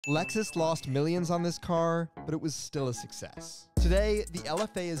Lexus lost millions on this car, but it was still a success. Today, the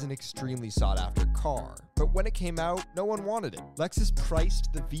LFA is an extremely sought-after car, but when it came out, no one wanted it. Lexus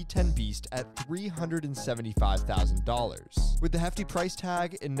priced the V10 Beast at $375,000. With the hefty price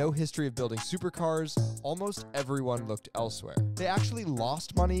tag and no history of building supercars, almost everyone looked elsewhere. They actually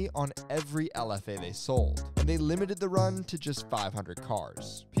lost money on every LFA they sold, and they limited the run to just 500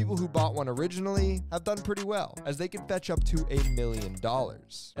 cars. People who bought one originally have done pretty well, as they can fetch up to $1 million.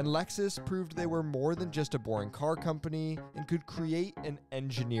 And Lexus proved they were more than just a boring car company and could create an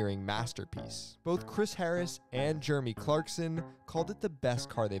engineering masterpiece. Both Chris Harris and Jeremy Clarkson called it the best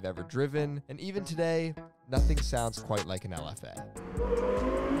car they've ever driven, and even today, nothing sounds quite like an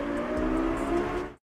LFA.